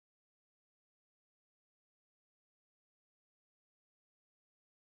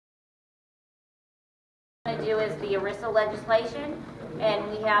you is the ARICA legislation, and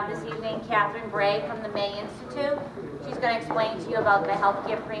we have this evening Catherine Bray from the May Institute. She's going to explain to you about the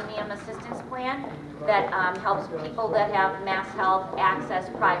healthcare premium assistance plan that helps people that have Mass Health access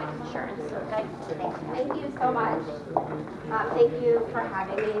private insurance. Okay. Thank you so much. Thank you for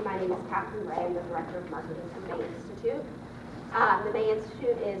having me. My name is Catherine Bray. I'm the Director of Marketing for the May Institute. The May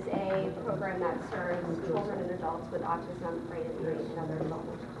Institute is a program that serves children and adults with autism, brain injury, and other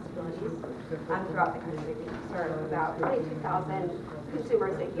developmental disabilities throughout the country. We serve about 22,000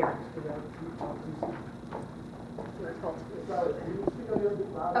 consumers a year.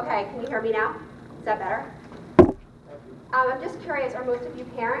 Okay, can you hear me now? Is that better? I'm just curious, are most of you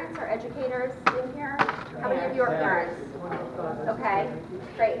parents or educators in here? How many of you are parents? Okay,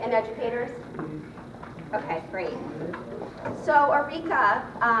 great. And educators? Okay, great. So ARICA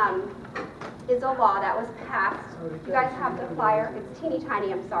is a law that was passed. You guys have the flyer? It's teeny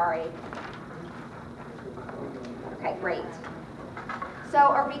tiny, I'm sorry. Okay, great. So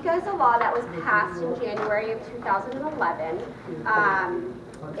ARICA is a law that was passed in January of 2011.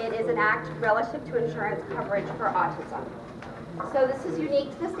 It is an act relative to insurance coverage for autism. So this is unique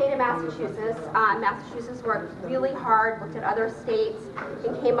to the state of Massachusetts. Massachusetts worked really hard, looked at other states,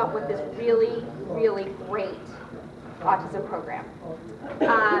 and came up with this really, really great autism program.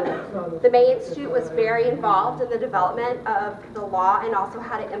 The May Institute was very involved in the development of the law and also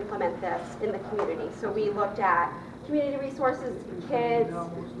how to implement this in the community. So we looked at community resources, kids,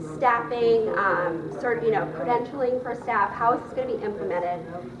 staffing, credentialing for staff, how is this going to be implemented.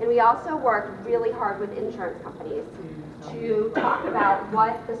 And we also worked really hard with insurance companies to talk about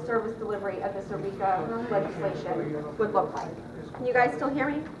what the service delivery of this ARICA legislation would look like. Can you guys still hear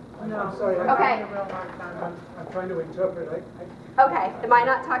me? No, I'm sorry. Okay. I'm trying to interpret. Okay. Am I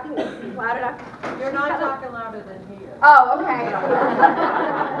not talking loud enough? You're not talking louder than he is. Oh, okay.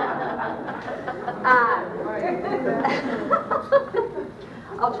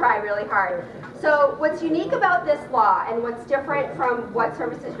 I'll try really hard. So what's unique about this law and what's different from what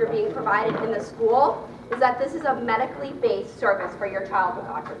services you're being provided in the school is that this is a medically based service for your child with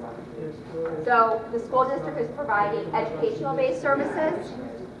autism. So the school district is providing educational based services.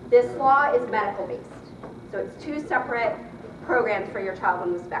 This law is medical based. So it's two separate programs for your child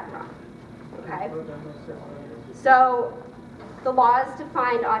on the spectrum. Okay? So the laws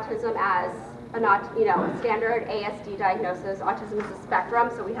defined autism as a standard ASD diagnosis. Autism is a spectrum,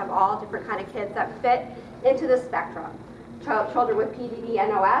 so we have all different kind of kids that fit into the spectrum. Children with PDD,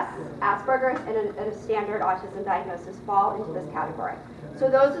 NOS, Asperger's, and a standard autism diagnosis fall into this category. So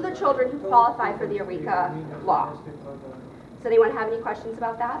those are the children who qualify for the ARICA law. Does anyone have any questions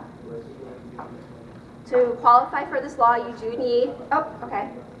about that? To qualify for this law, you do need, okay.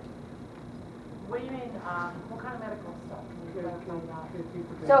 What do you mean, what kind of medical stuff? Can you clarify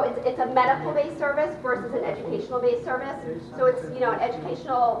that? So it's a medical-based service versus an educational-based service. So it's, an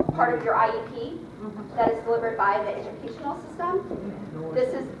educational part of your IEP that is delivered by the educational system.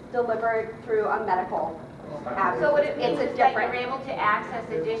 This is delivered through a medical avenue. So what it means it's is that you're able to access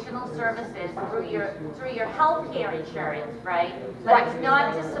additional services through your health care insurance, right? But it's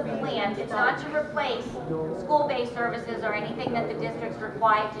not to supplant, it's not to replace school-based services or anything that the district's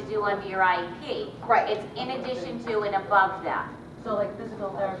required to do under your IEP. Right. It's in addition to and above that. So like physical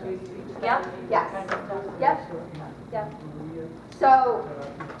therapy, Yep. Yes. kind of stuff? Yep. So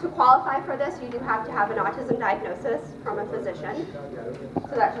to qualify for this, you do have to have an autism diagnosis from a physician.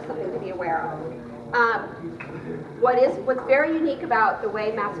 So that's just something to be aware of. What's very unique about the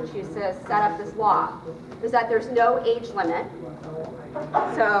way Massachusetts set up this law is that there's no age limit.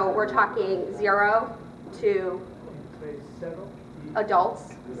 So we're talking 0 to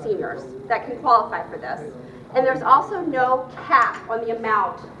adults, seniors, that can qualify for this. And there's also no cap on the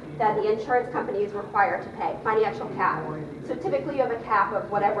amount that the insurance company is required to pay, financial cap. So typically you have a cap of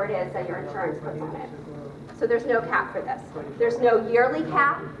whatever it is that your insurance puts on it. So there's no cap for this. There's no yearly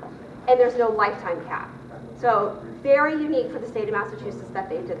cap, and there's no lifetime cap. So very unique for the state of Massachusetts that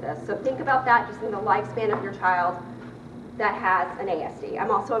they did this. So think about that just in the lifespan of your child that has an ASD.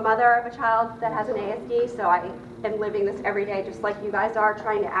 I'm also a mother of a child that has an ASD, so I am living this every day just like you guys are,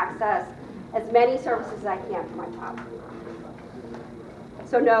 trying to access as many services as I can for my child.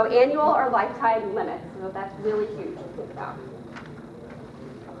 So no annual or lifetime limits, so that's really huge to think about.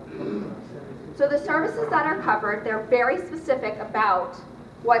 So the services that are covered, they're very specific about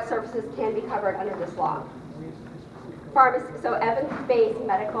what services can be covered under this law. Pharmacy, so evidence-based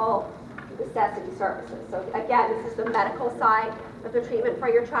medical necessity services. So again, this is the medical side of the treatment for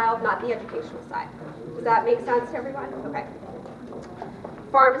your child, not the educational side. Does that make sense to everyone? Okay.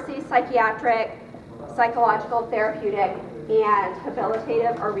 Pharmacy, psychiatric, psychological, therapeutic, and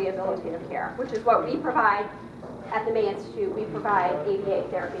habilitative or rehabilitative care, which is what we provide at the May Institute. We provide ABA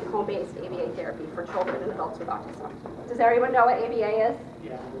therapy, home-based ABA therapy for children and adults with autism. Does everyone know what ABA is?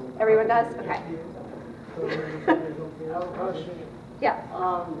 Yeah. Everyone does? Okay. I have a question. Yeah.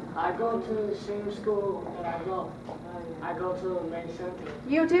 I go to the same school and I go to Main Center.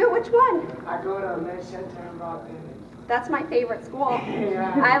 You do? Which one? I go to Main Center in Brockton. That's my favorite school.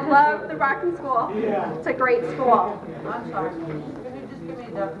 Yeah. I love the Brockton School. Yeah. It's a great school. I'm sorry, can you just give me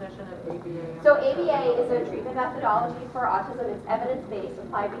a definition of ABA? So ABA is a treatment methodology for autism. It's evidence-based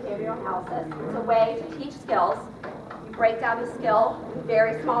applied behavioral analysis. It's a way to teach skills. You break down the skill in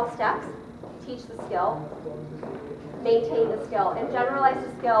very small steps, teach the skill, maintain the skill, and generalize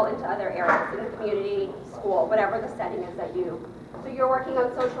the skill into other areas in the community, school, whatever the setting is that you. So you're working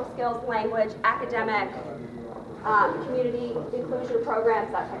on social skills, language, academic, community inclusion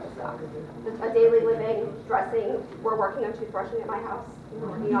programs, that type of stuff. A daily living, dressing. We're working on toothbrushing at my house. We're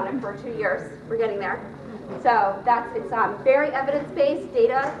working on it for 2 years. We're getting there. So it's very evidence-based,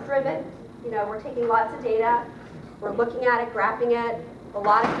 data-driven. You know, we're taking lots of data. We're looking at it, graphing it. A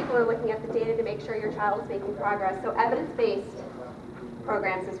lot of people are looking at the data to make sure your child is making progress. So evidence-based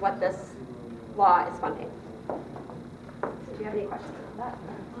programs is what this law is funding. Do you have any questions about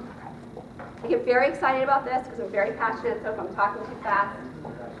that? I get very excited about this because I'm very passionate, so if I'm talking too fast,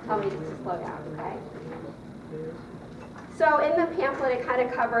 tell me to slow down, okay? So in the pamphlet, it kind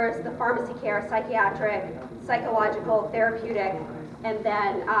of covers the pharmacy care, psychiatric, psychological, therapeutic, and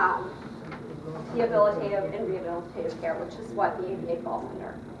then the habilitative and rehabilitative care, which is what the ABA falls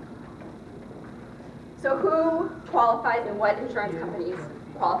under. So who qualifies and what insurance companies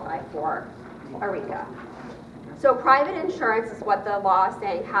qualify for ARICA? So private insurance is what the law is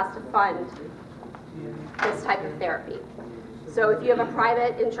saying has to fund this type of therapy. So if you have a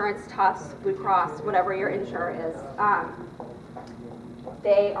private insurance, Tufts, Blue Cross, whatever your insurer is,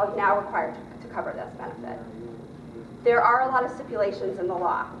 they are now required to cover this benefit. There are a lot of stipulations in the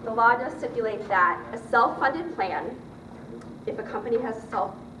law. The law does stipulate that a self-funded plan, if a company has a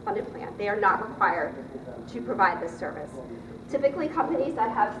self-funded plan, they are not required to provide this service. Typically, companies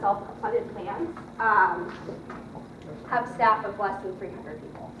that have self-funded plans have staff of less than 300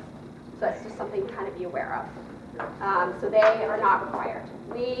 people. So that's just something to kind of be aware of. So they are not required.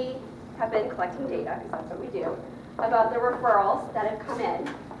 We have been collecting data, because that's what we do, about the referrals that have come in.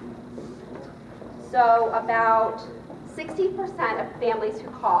 So about 60% of families who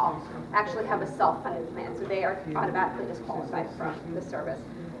call actually have a self-funded plan, so they are automatically disqualified from the service.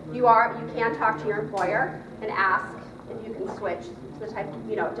 You can talk to your employer and ask if you can switch to the type of,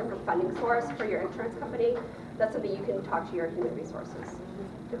 different funding source for your insurance company. That's something you can talk to your human resources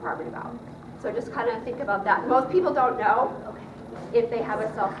department about. So just kind of think about that. Most people don't know if they have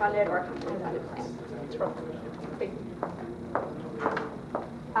a self-funded or a company-funded plan.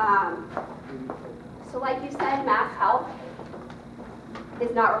 So like you said, Mass Health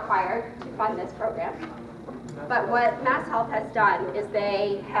is not required to fund this program. But what Mass Health has done is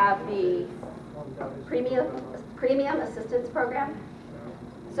they have the premium assistance program.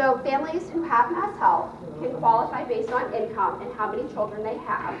 So families who have Mass Health can qualify based on income and how many children they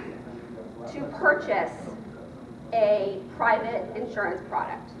have to purchase a private insurance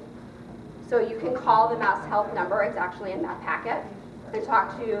product. So you can call the Mass Health number, it's actually in that packet, and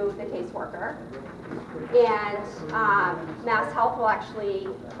talk to the caseworker. And Mass Health will actually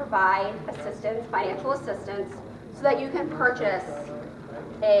provide assistance, financial assistance, so that you can purchase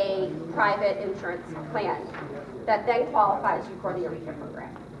a private insurance plan that then qualifies you for the ARICA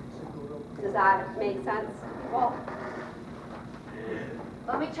program. Does that make sense? Well,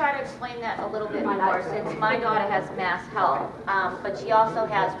 Let me try to explain that a little bit more, since my daughter has Mass Health, but she also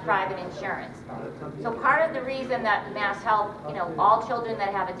has private insurance. So part of the reason that Mass Health, all children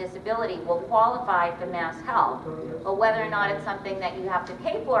that have a disability will qualify for Mass Health, but whether or not it's something that you have to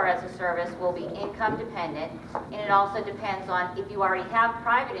pay for as a service will be income dependent, and it also depends on if you already have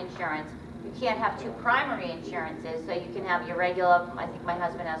private insurance. You can't have two primary insurances, so you can have your regular, I think my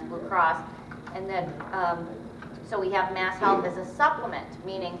husband has Blue Cross, and then so we have Mass Health as a supplement,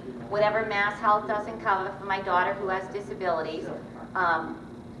 meaning whatever Mass Health doesn't cover for my daughter who has disabilities,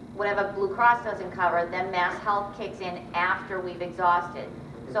 whatever Blue Cross doesn't cover, then Mass Health kicks in after we've exhausted.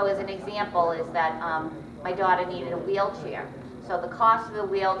 So as an example is that my daughter needed a wheelchair. So the cost of the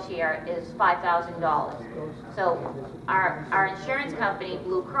wheelchair is $5,000. So our insurance company,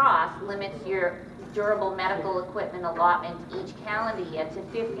 Blue Cross, limits your durable medical equipment allotment each calendar year to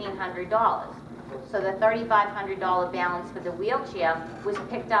 $1,500. So the $3,500 balance for the wheelchair was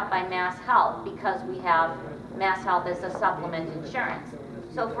picked up by Mass Health because we have Mass Health as a supplement insurance.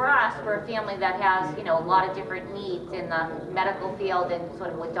 So for us, for a family that has, you know, a lot of different needs in the medical field and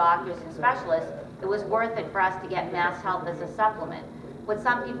sort of with doctors and specialists, it was worth it for us to get Mass Health as a supplement. What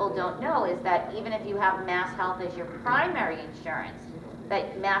some people don't know is that even if you have Mass Health as your primary insurance,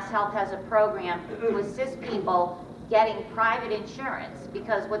 that Mass Health has a program to assist people getting private insurance,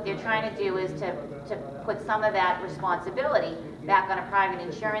 because what they're trying to do is to put some of that responsibility back on a private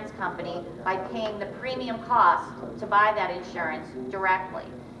insurance company by paying the premium cost to buy that insurance directly.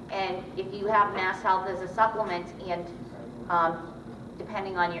 And if you have Mass Health as a supplement, and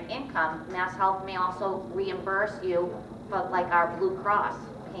depending on your income, Mass Health may also reimburse you for like our Blue Cross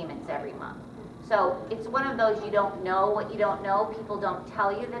payments every month. So it's one of those, you don't know what you don't know. People don't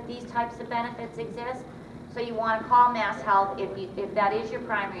tell you that these types of benefits exist. So you want to call Mass Health if that is your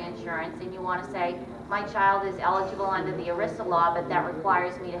primary insurance, and you want to say, my child is eligible under the ARICA law, but that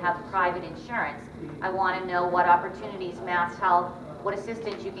requires me to have private insurance. I want to know what opportunities Mass Health, what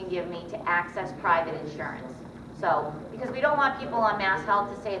assistance you can give me to access private insurance. So, because we don't want people on Mass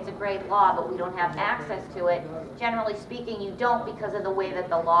Health to say it's a great law, but we don't have access to it. Generally speaking, you don't because of the way that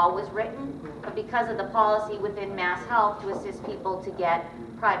the law was written, but because of the policy within Mass Health to assist people to get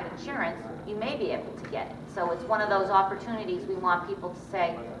private insurance, you may be able to get it. So it's one of those opportunities we want people to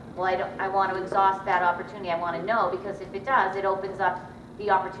say, well, I want to exhaust that opportunity. I want to know, because if it does, it opens up the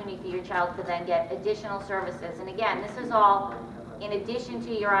opportunity for your child to then get additional services. And again, this is all in addition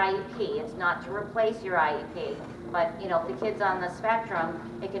to your IEP. It's not to replace your IEP. But, you know, if the kid's on the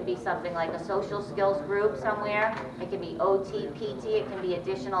spectrum, it can be something like a social skills group somewhere. It can be OT, PT. It can be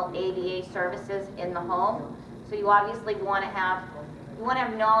additional ABA services in the home. So you obviously want to have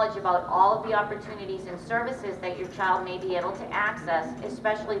knowledge about all of the opportunities and services that your child may be able to access,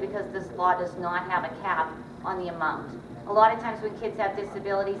 especially because this law does not have a cap on the amount. A lot of times when kids have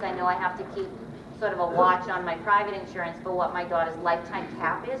disabilities, I know I have to keep sort of a watch on my private insurance for what my daughter's lifetime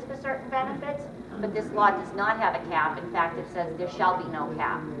cap is for certain benefits, but this law does not have a cap. In fact, it says there shall be no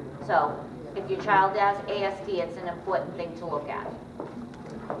cap. So if your child has ASD, it's an important thing to look at.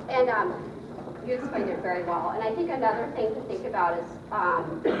 And you explained it very well. And I think another thing to think about is,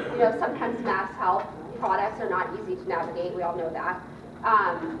 you know, sometimes Mass Health products are not easy to navigate. We all know that.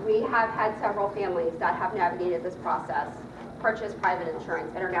 We have had several families that have navigated this process, purchased private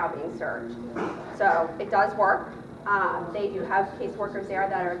insurance, and are now being served. So it does work. They do have caseworkers there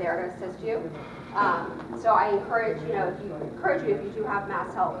that are there to assist you. So I encourage, you know, if you do have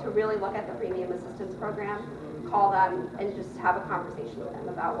Mass Health, to really look at the premium assistance program, call them, and just have a conversation with them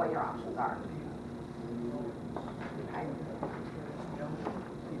about what your options are. Okay.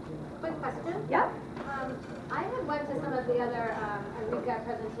 Quick question. Yep. I had went to some of the other ARICA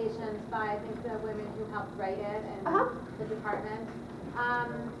presentations by, I think, the women who helped write it and the department.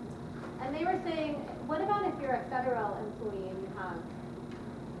 And they were saying, what about if you're a federal employee and you have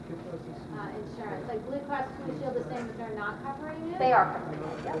insurance? Like Blue Cross Blue Shield is saying that they're not covering it? They are covering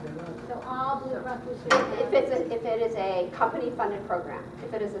it, yes. So all Blue Cross Blue Shield? If it is a company-funded program,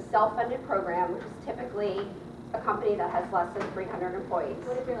 if it is a self-funded program, which is typically a company that has less than 300 employees.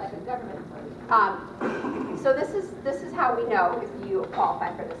 What if you're like a government employee? So this is how we know if you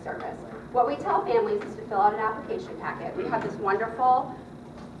qualify for this service. What we tell families is to fill out an application packet. We have this wonderful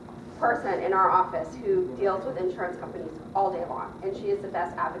person in our office who deals with insurance companies all day long, and she is the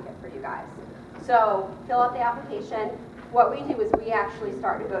best advocate for you guys. So fill out the application. What we do is we actually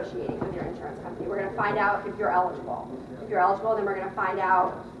start negotiating with your insurance company. We're going to find out if you're eligible. If you're eligible, then we're going to find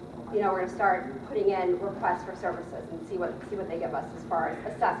out, you know, we're going to start putting in requests for services and see what they give us as far as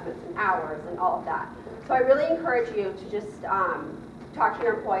assessments and hours and all of that. So I really encourage you to just talk to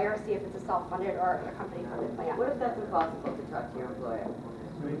your employer, see if it's a self-funded or a company-funded plan. What if that's impossible to talk to your employer?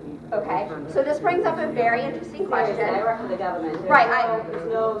 Okay, so this brings up a very interesting question. I work for the government. Right, There's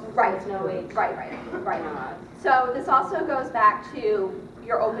no wage. Right. So this also goes back to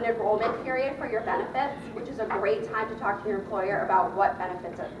your open enrollment period for your benefits, which is a great time to talk to your employer about what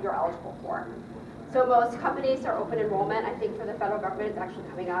benefits you're eligible for. So most companies are open enrollment. I think for the federal government, it's actually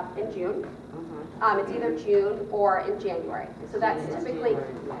coming up in June. It's either June or in January. So that's typically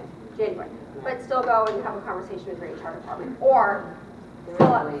January. But still go and have a conversation with your HR department. Or fill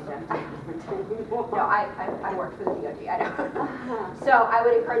out. No, I work for the DOD, I know. So I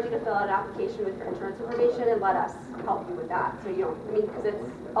would encourage you to fill out an application with your insurance information and let us help you with that. So you don't, I mean, because it's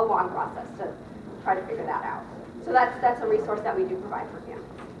a long process to try to figure that out. So that's a resource that we do provide for families.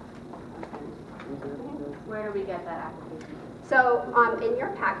 Where do we get that application? So in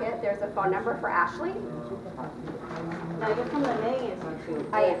your packet, there's a phone number for Ashley. Now, you're from the May Institute.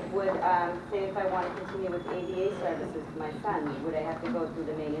 I am. Would, say if I want to continue with ABA services for my son, would I have to go through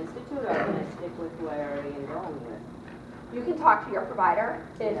the May Institute, or can I stick with who I already enrolled with? You can talk to your provider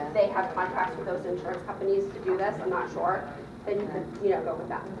if Yeah. they have contracts with those insurance companies to do this, I'm not sure, then you could, you know, go with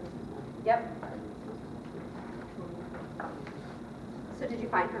them. Yep. So did you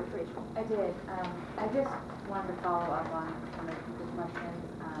find her information? I did. I just wanted to follow up on some of the questions,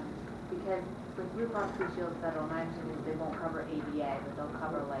 because with Blue Cross Blue Shield Federal, my understanding is they won't cover ABA, but they'll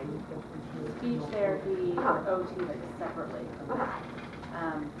cover like speech therapy or OT like separately.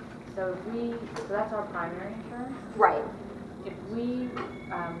 So that's our primary insurance. Right. If we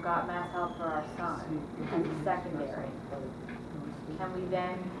got Mass Health for our son as a secondary, can we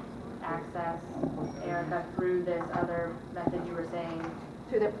then access ARICA through this other method you were saying?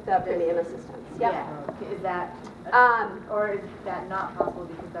 Through the premium assistance, yep. Yeah. Is that, Or or is that not possible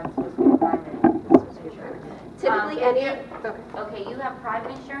because that's supposed to be primary insurance? typically any, Okay, you have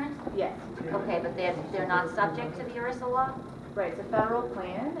private insurance? Yes. Okay, but they're not subject to the ERISA law? Right, it's a federal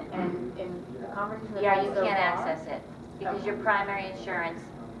plan, and in the conversation we've Yeah, had you so can't far- access it, because your primary insurance,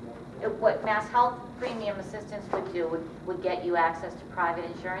 what Mass Health Premium Assistance would do would get you access to private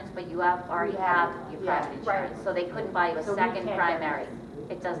insurance, but you already have your Yeah, private insurance, so they couldn't buy you a So we second can't get primary.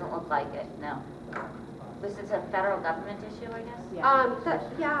 It doesn't look like it, no. This is a federal government issue, I guess? Yeah.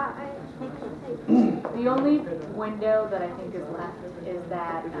 The only window that I think is left is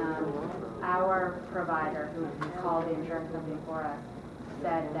that our provider, who called the insurance company for us,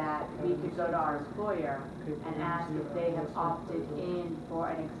 said that we could go to our employer and ask if they have opted in for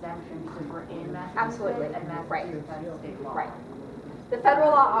an exemption because we're in Massachusetts. Absolutely. And Right. Massachusetts has state law. right. The federal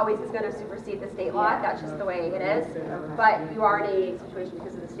law always is going to supersede the state law, Yeah. that's just the way it is. But you are in a unique situation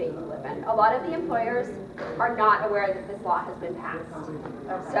because of the state you live in. A lot of the employers are not aware that this law has been passed.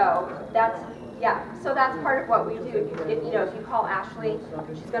 So that's, yeah, so that's part of what we do. If you call Ashley,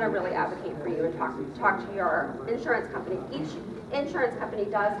 she's going to really advocate for you and talk to your insurance company. Each insurance company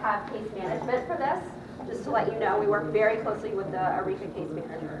does have case management for this. Just to let you know, we work very closely with the ARICA case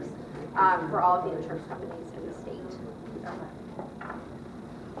managers for all of the insurance companies in the state.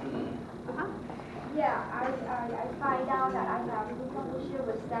 Yeah, I find out that I have Blue Cross Blue Shield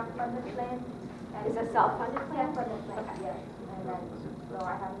with self-funded plan. And Is it self-funded plan? self-funded plan, yes. And then, so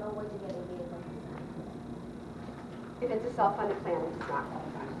I have no way to get a vehicle. If it's a self-funded plan, it's not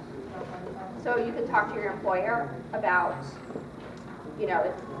qualified. So you can talk to your employer about,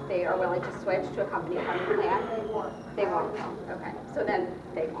 if they are willing to switch to a company-funded plan. They won't. Okay, so then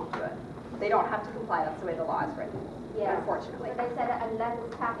they won't do it. They don't have to comply, that's the way the law is written, Yeah. unfortunately. So they said that unless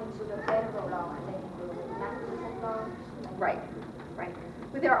it's tapped into the federal law, and they can do it with Massachusetts law. Right, right.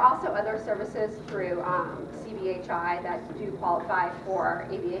 But there are also other services through CBHI that do qualify for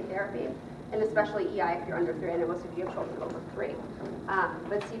ABA therapy, and especially EI if you're under 3. I know most of you have children over 3.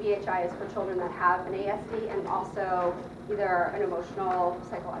 But CBHI is for children that have an ASD and also either an emotional,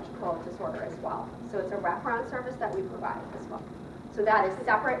 psychological disorder as well. So it's a wraparound service that we provide as well. So that is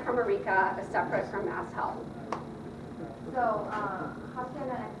separate from ARICA, is separate from Mass Health. So, how can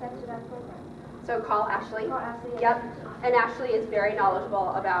I access to that program? So call Ashley. Call Ashley. Yep, and Ashley is very knowledgeable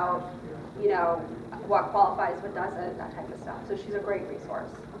about, what qualifies, what doesn't, that type of stuff. So she's a great resource.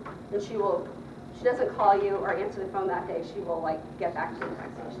 And she doesn't call you or answer the phone that day, she will get back to you the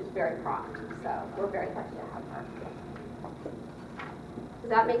next day. She's very prompt, so we're very lucky to have her. Does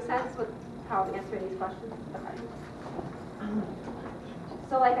that make sense with how I'm answering these questions? Okay.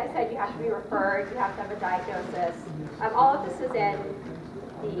 So like I said, you have to be referred, you have to have a diagnosis. All of this is in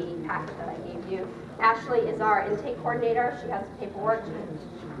the packet that I gave you. Ashley is our intake coordinator. She has paperwork.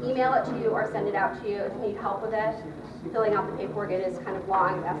 Email it to you or send it out to you if you need help with it. Filling out the paperwork, it is kind of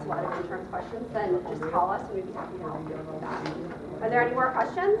long, that's a lot of insurance questions, then just call us and we'd be happy to help you with that. Are there any more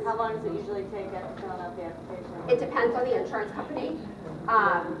questions? How long does it usually take after filling out the application? It depends on the insurance company.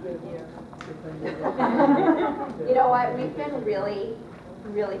 You know what, we've been really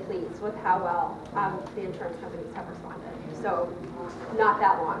pleased with how well the insurance companies have responded. So, not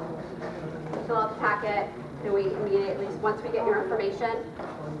that long. Fill out the packet, then we immediately, once we get your information,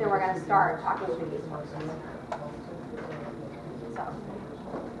 then we're going to start talking with the case workers. So,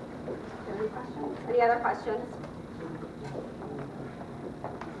 any questions? Any other questions?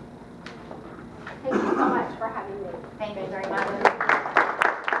 Thank you so much for having me. Thank you very much.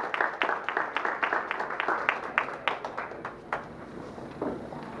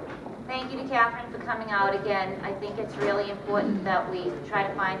 Thank you to Catherine for coming out again. I think it's really important that we try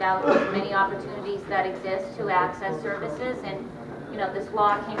to find out as many opportunities that exist to access services. And, this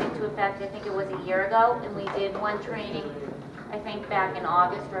law came into effect, I think it was a year ago, and we did one training, I think back in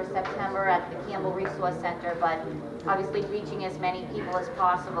August or September at the Campbell Resource Center, but obviously reaching as many people as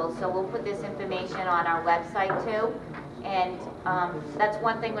possible. So we'll put this information on our website too. And that's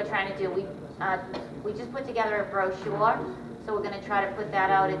one thing we're trying to do. we just put together a brochure, so we're gonna try to put that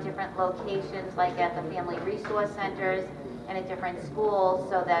out at different locations, like at the family resource centers and at different schools,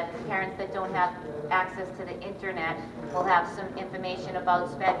 so that parents that don't have access to the internet will have some information about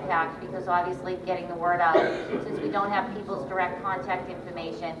SpedPac, because obviously getting the word out, since we don't have people's direct contact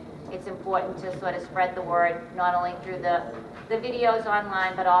information, it's important to sort of spread the word, not only through the videos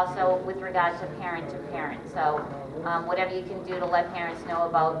online, but also with regard to parent. So whatever you can do to let parents know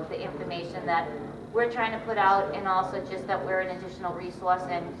about the information that we're trying to put out, and also just that we're an additional resource,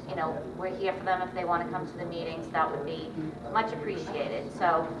 and you know, we're here for them if they want to come to the meetings, that would be much appreciated.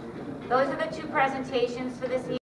 So those are the two presentations for this evening.